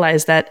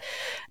realized that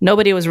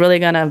nobody was really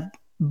going to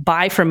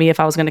buy from me if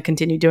I was going to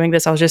continue doing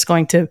this. I was just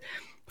going to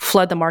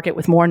flood the market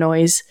with more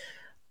noise.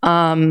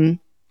 So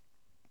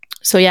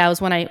yeah, it was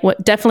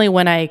definitely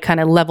when I kind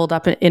of leveled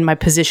up in my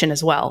position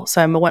as well.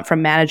 So I went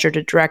from manager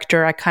to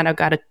director. I kind of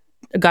got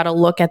to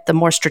look at the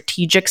more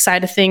strategic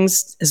side of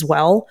things as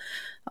well.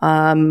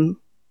 So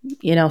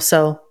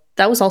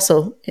that's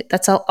also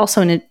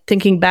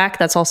thinking back,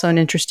 that's also an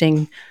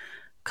interesting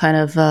kind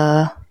of,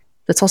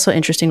 that's also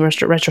interesting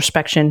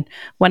retrospection.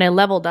 When I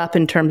leveled up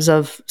in terms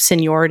of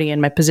seniority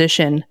in my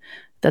position,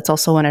 that's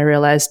also when I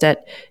realized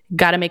that you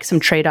got to make some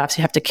trade-offs.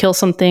 You have to kill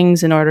some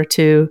things in order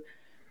to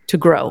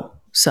grow.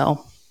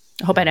 So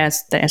I hope that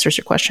answers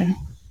your question.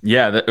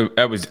 Yeah,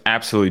 that was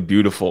absolutely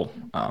beautiful.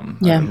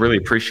 I really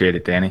appreciate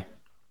it, Dani.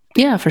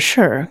 Yeah, for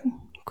sure.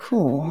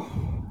 Cool.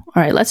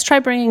 All right, let's try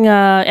bringing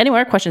any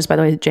more questions, by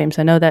the way, James.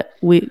 I know that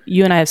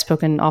you and I have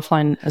spoken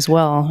offline as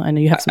well. I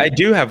know you have some. I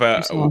do have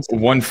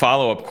one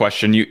follow-up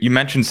question. You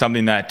mentioned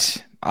something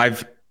that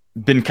I've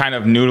been kind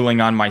of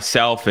noodling on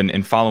myself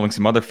and following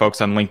some other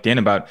folks on LinkedIn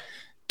about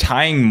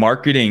tying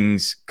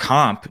marketing's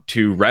comp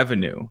to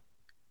revenue.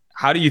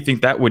 How do you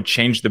think that would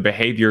change the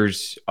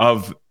behaviors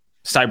of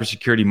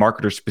cybersecurity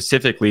marketers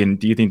specifically? And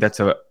do you think that's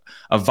a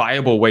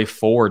viable way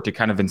forward to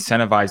kind of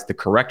incentivize the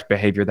correct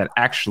behavior that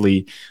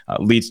actually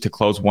leads to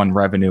close one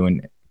revenue?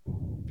 And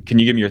can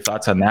you give me your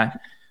thoughts on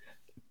that?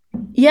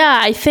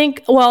 Yeah, I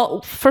think,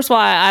 well, first of all,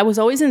 I was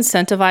always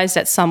incentivized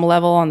at some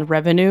level on the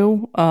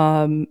revenue,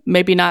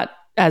 maybe not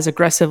as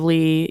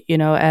aggressively,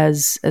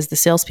 as the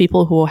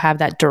salespeople who will have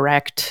that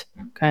direct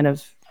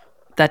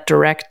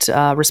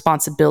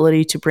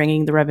responsibility to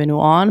bringing the revenue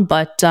on.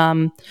 But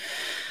I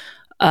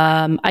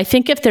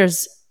think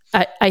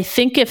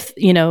if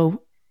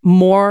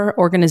more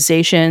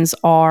organizations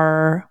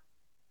are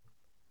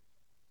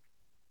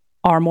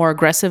are more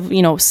aggressive,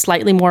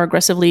 slightly more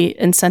aggressively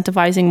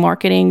incentivizing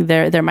marketing,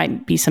 there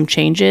might be some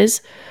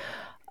changes.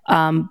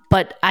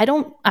 But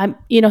I'm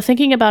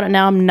thinking about it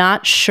now, I'm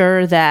not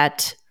sure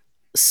that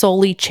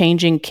solely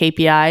changing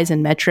KPIs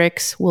and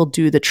metrics will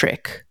do the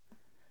trick.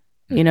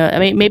 I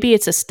mean, maybe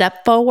it's a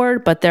step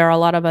forward, but there are a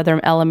lot of other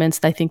elements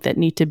that I think that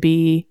need to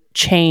be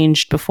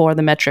changed before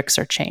the metrics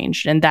are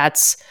changed. And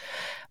that's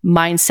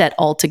mindset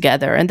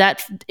altogether. And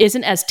that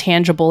isn't as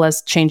tangible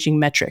as changing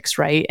metrics,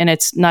 right? And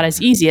it's not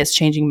as easy as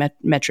changing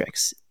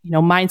metrics.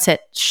 Mindset,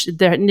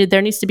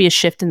 there needs to be a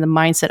shift in the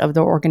mindset of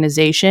the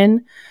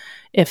organization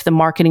if the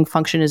marketing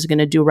function is going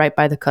to do right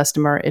by the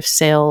customer, if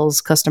sales,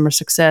 customer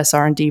success,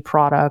 R&D,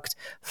 product,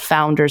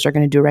 founders are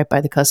going to do right by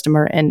the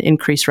customer and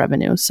increase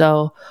revenue.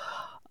 So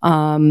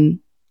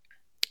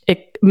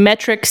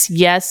metrics,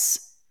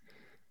 yes.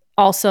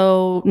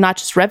 Also, not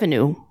just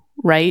revenue,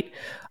 right?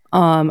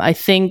 I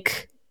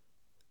think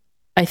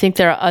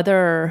there are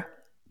other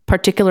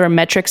particular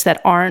metrics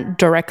that aren't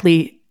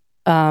directly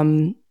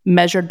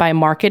measured by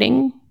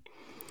marketing.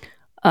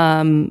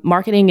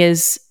 Marketing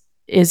is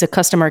a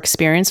customer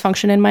experience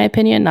function, in my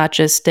opinion, not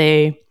just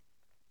a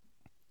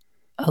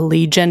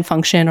lead gen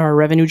function or a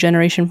revenue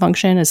generation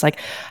function. It's like,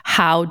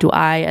 how do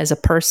I, as a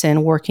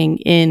person working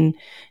in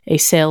a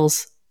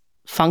sales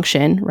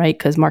function, right?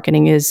 Because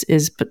marketing is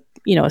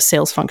a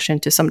sales function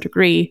to some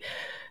degree,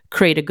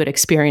 create a good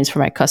experience for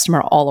my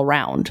customer all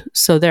around.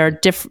 So there are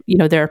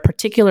there are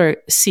particular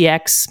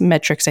CX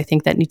metrics I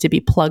think that need to be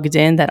plugged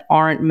in that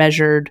aren't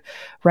measured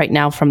right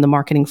now from the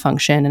marketing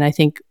function. And I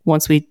think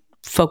once we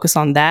focus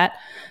on that,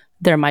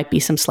 there might be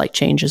some slight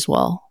change as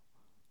well.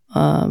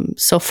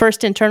 So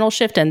first internal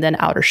shift and then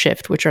outer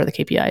shift, which are the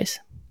KPIs.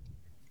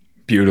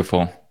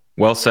 Beautiful.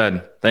 Well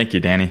said. Thank you,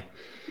 Dani.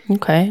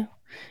 Okay.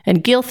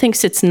 And Gil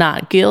thinks it's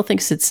not. Gil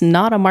thinks it's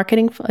not a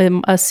marketing,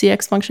 a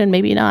CX function.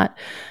 Maybe not.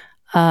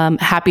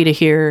 Happy to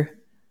hear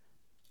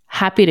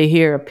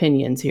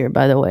opinions here,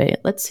 by the way.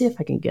 Let's see if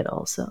I can get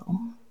also.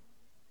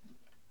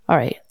 All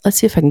right. Let's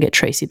see if I can get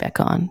Tracy back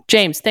on.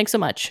 James, thanks so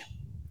much.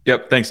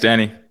 Yep. Thanks,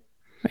 Dani.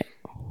 Right.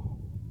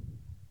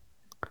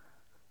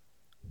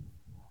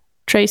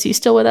 Tracy, you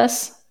still with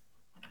us?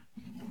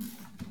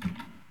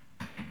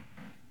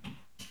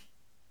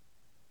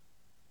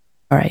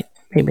 All right.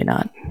 Maybe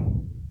not.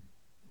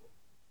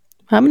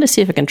 I'm going to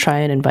see if I can try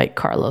and invite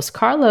Carlos.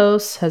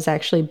 Carlos has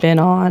actually been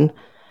on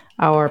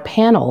our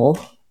panel,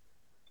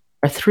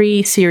 our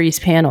 3-series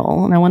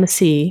panel, and I want to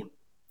see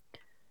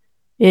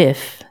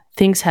if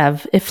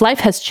life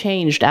has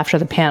changed after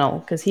the panel,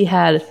 because he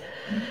had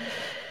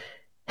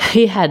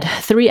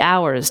 3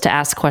 hours to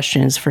ask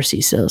questions for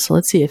CISO. So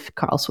let's see if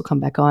Carlos will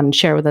come back on and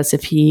share with us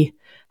if he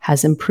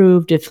has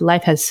improved, if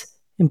life has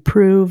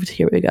improved.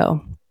 Here we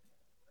go.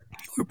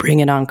 We're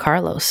bringing on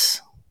Carlos.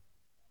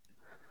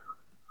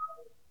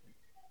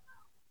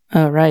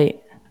 All right.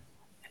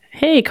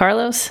 Hey,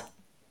 Carlos.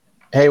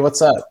 Hey,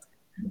 what's up?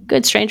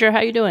 Good, stranger.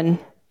 How you doing?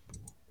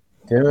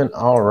 Doing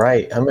all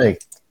right.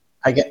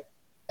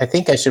 I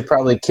think I should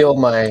probably kill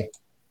my.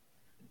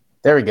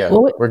 There we go.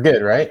 Well, we're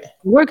good, right?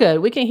 We're good.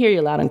 We can hear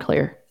you loud and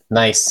clear.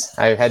 Nice.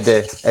 I had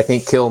to, I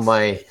think, kill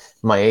my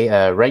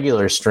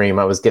regular stream.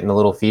 I was getting a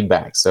little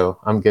feedback, so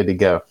I'm good to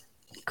go.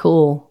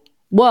 Cool.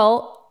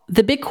 Well,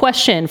 the big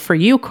question for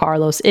you,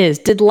 Carlos, is: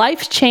 did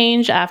life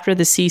change after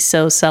the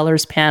CISO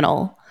Sellers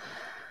panel?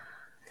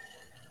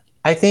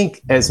 I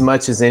think as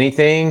much as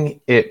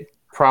anything, it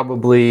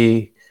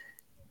probably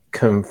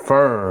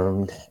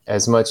confirmed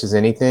as much as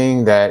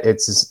anything that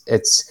it's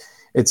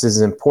as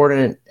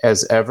important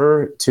as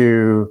ever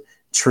to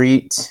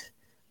treat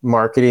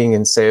marketing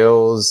and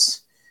sales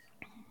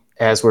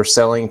as we're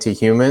selling to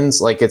humans,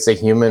 like it's a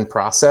human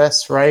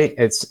process, right?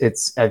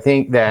 I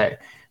think that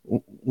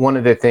one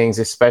of the things,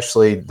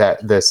 especially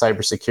that the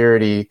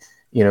cybersecurity,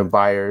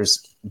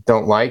 buyers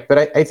don't like,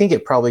 but I think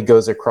it probably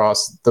goes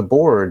across the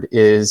board,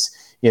 is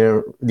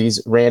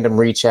these random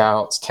reach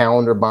outs,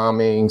 calendar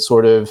bombing,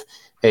 sort of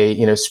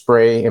a,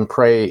 spray and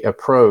pray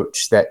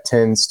approach that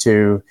tends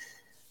to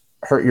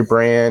hurt your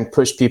brand,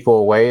 push people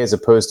away as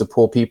opposed to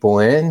pull people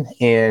in.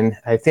 And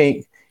I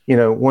think,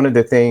 one of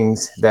the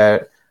things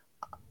that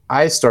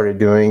I started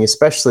doing,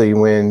 especially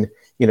when,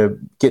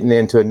 getting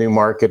into a new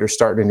market or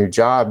starting a new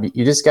job,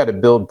 you just got to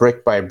build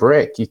brick by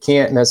brick. You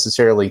can't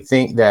necessarily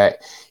think that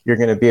you're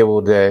going to be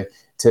able to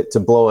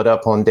blow it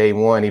up on day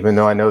one, even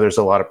though I know there's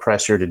a lot of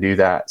pressure to do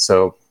that.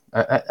 So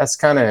that's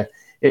kind of,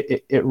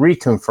 it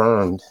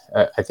reconfirmed,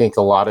 I think,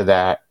 a lot of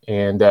that.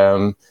 And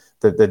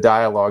the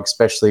dialogue,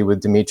 especially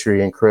with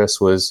Dimitri and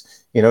Chris,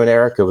 was, and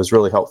Erica, was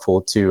really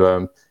helpful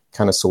to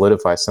kind of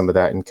solidify some of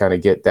that and kind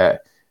of get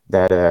that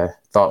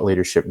thought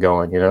leadership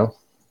going,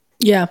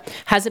 Yeah.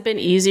 Has it been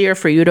easier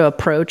for you to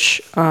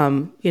approach,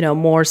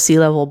 more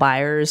C-level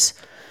buyers?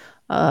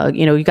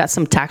 You got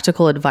some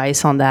tactical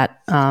advice on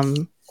that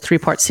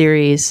 3-part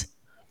series.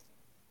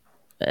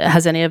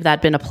 Has any of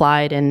that been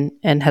applied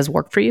and has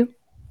worked for you?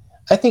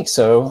 I think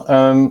so.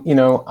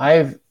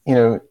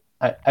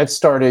 I've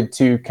started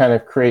to kind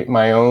of create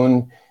my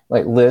own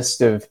like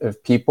list of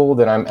people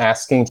that I'm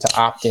asking to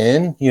opt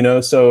in,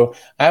 so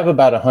I have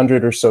about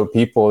 100 or so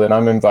people that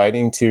I'm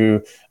inviting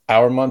to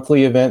our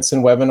monthly events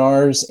and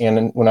webinars.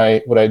 And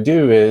what I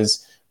do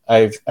is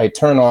I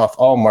turn off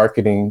all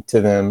marketing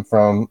to them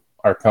from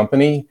our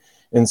company.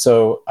 And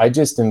so I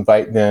just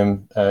invite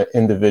them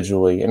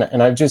individually.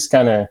 And I've just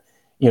kind of,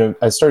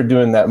 I started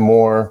doing that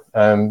more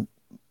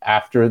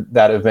after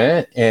that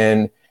event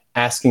and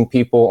asking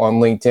people on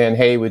LinkedIn,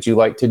 hey, would you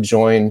like to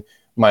join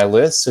my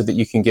list so that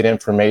you can get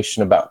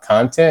information about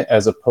content,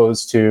 as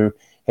opposed to,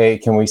 hey,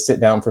 can we sit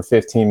down for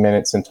 15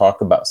 minutes and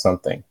talk about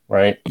something,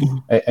 right?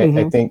 Mm-hmm.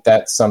 I think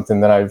that's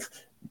something that I've,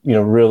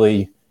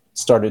 really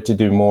started to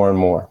do more and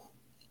more.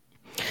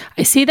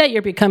 I see that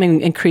you're becoming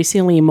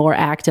increasingly more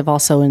active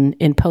also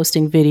in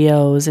posting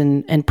videos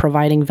and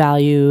providing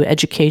value,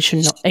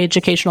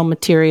 educational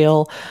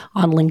material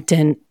on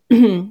LinkedIn.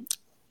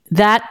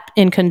 That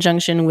in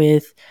conjunction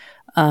with,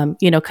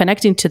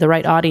 connecting to the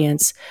right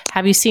audience.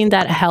 Have you seen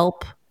that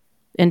help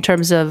in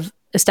terms of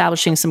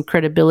establishing some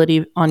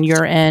credibility on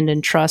your end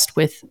and trust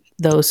with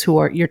those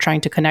who you're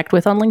trying to connect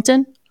with on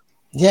LinkedIn?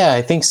 Yeah,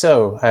 I think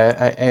so.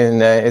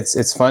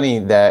 It's funny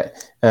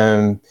that,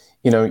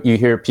 you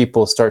hear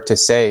people start to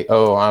say,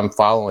 oh, I'm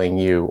following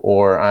you,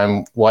 or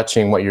I'm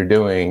watching what you're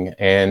doing.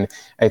 And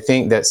I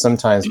think that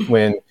sometimes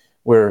when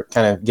we're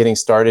kind of getting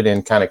started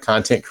in kind of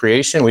content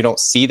creation, we don't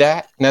see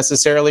that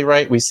necessarily,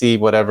 right? We see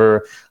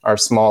whatever our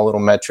small little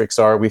metrics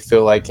are, we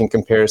feel like, in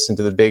comparison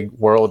to the big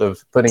world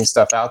of putting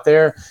stuff out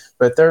there.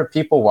 But there are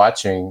people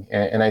watching,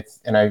 and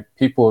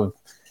people have,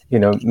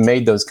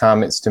 made those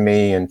comments to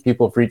me, and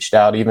people have reached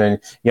out, even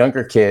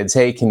younger kids,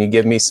 hey, can you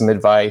give me some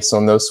advice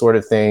on those sort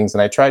of things?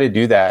 And I try to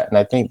do that. And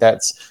I think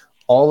that's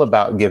all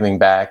about giving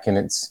back. And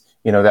it's,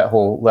 that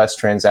whole less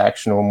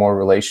transactional, more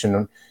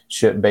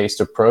relationship-based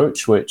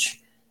approach, which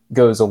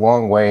goes a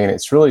long way. And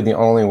it's really the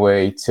only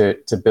way to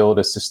build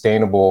a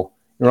sustainable,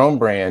 your own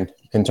brand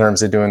in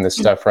terms of doing this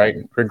stuff, right?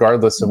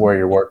 Regardless of where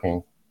you're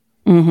working.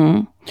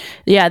 Mm-hmm.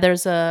 Yeah,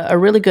 there's a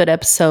really good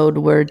episode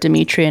where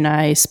Dimitri and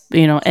I,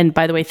 and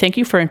by the way, thank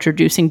you for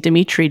introducing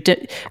Dimitri.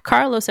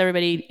 Carlos,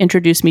 everybody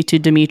introduced me to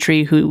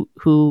Dimitri,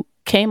 who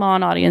came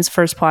on Audience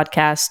First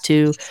podcast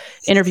to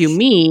interview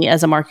me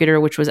as a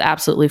marketer, which was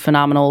absolutely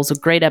phenomenal. It was a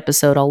great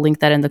episode. I'll link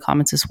that in the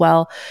comments as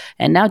well.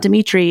 And now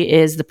Dimitri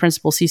is the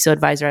principal CISO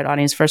advisor at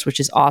Audience First, which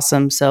is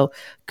awesome. So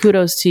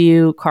kudos to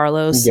you,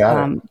 Carlos.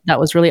 That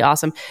was really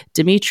awesome.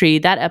 Dimitri,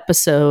 that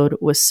episode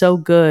was so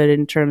good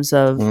in terms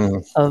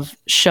of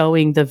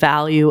showing the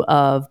value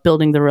of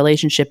building the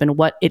relationship and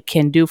what it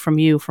can do from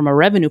you from a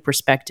revenue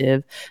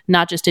perspective,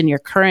 not just in your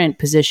current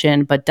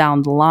position, but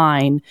down the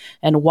line,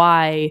 and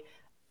why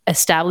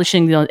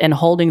establishing and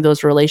holding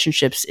those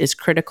relationships is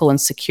critical in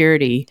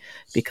security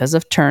because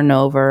of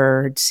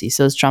turnover.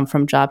 CISOs jump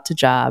from job to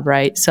job,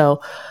 right? So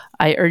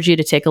I urge you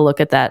to take a look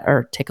at that,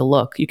 or take a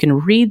look. You can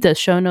read the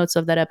show notes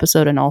of that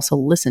episode and also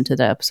listen to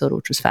the episode,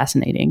 which was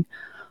fascinating.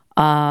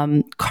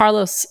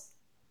 Carlos,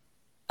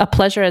 a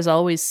pleasure as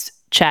always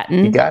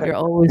chatting. You're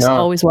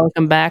always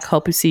welcome back.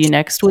 Hope to see you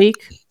next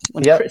week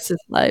when Chris is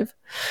live.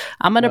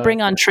 I'm going to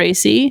bring on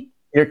Tracy.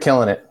 You're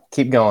killing it.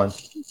 Keep going.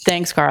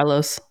 Thanks,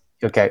 Carlos.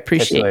 Okay.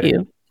 Appreciate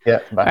you. Yeah.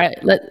 Bye.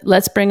 All right.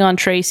 Let's bring on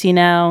Tracy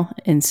now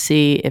and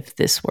see if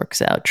this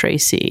works out.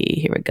 Tracy,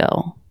 here we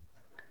go.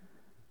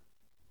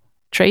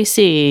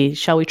 Tracy,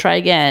 shall we try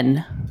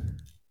again?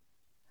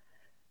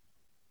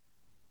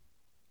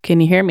 Can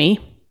you hear me?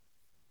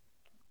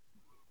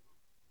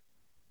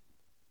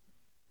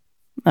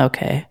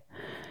 Okay.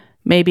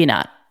 Maybe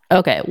not.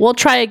 Okay. We'll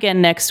try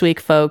again next week,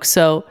 folks.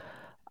 So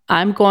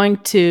I'm going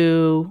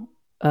to,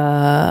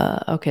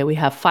 okay, we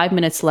have 7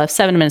 minutes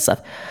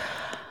left.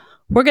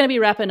 We're going to be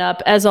wrapping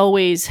up. As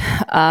always,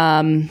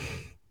 it's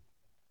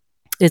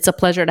a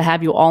pleasure to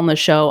have you all on the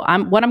show.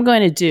 What I'm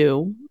going to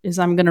do is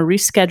I'm going to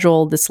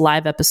reschedule this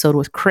live episode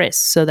with Chris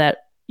so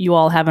that you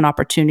all have an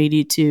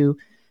opportunity to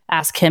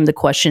ask him the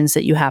questions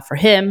that you have for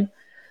him.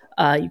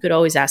 You could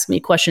always ask me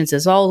questions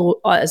as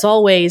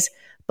always,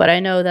 but I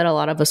know that a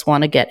lot of us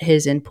want to get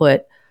his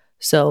input.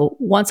 So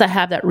once I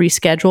have that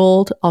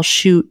rescheduled, I'll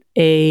shoot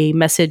a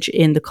message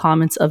in the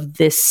comments of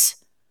this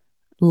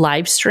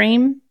live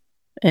stream,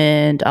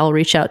 and I'll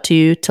reach out to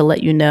you to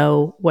let you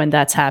know when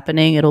that's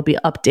happening. It'll be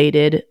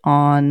updated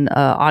on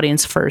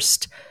Audience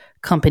First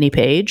company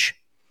page.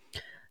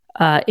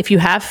 If you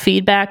have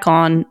feedback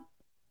on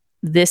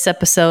this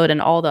episode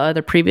and all the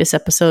other previous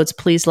episodes,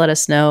 please let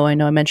us know. I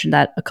know I mentioned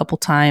that a couple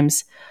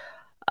times.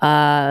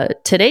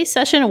 Today's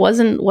session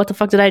wasn't what the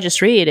fuck did I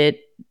just read?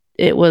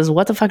 It was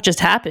what the fuck just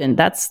happened.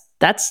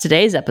 That's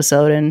today's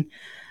episode, and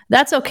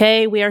that's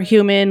okay. We are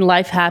human.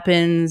 Life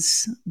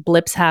happens.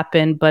 Blips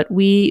happen. But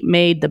we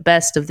made the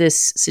best of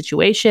this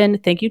situation.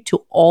 Thank you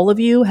to all of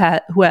you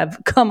who have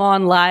come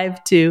on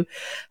live to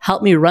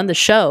help me run the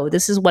show.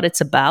 This is what it's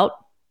about.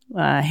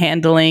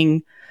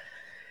 Handling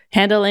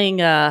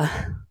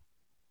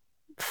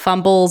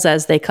fumbles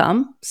as they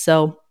come.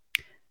 So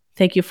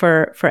thank you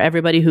for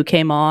everybody who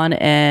came on,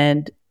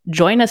 and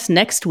join us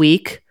next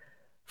week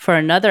for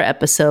another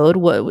episode.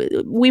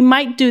 We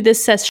might do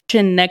this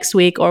session next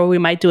week, or we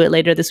might do it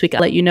later this week.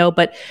 I'll let you know.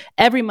 But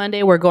every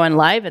Monday, we're going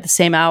live at the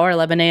same hour,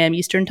 11 a.m.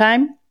 Eastern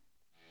time.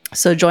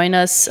 So join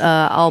us.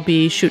 I'll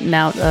be shooting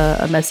out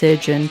a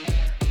message. And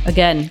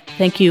again,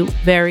 thank you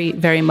very,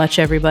 very much,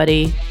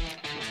 everybody.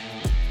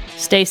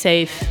 Stay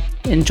safe.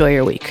 Enjoy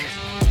your week.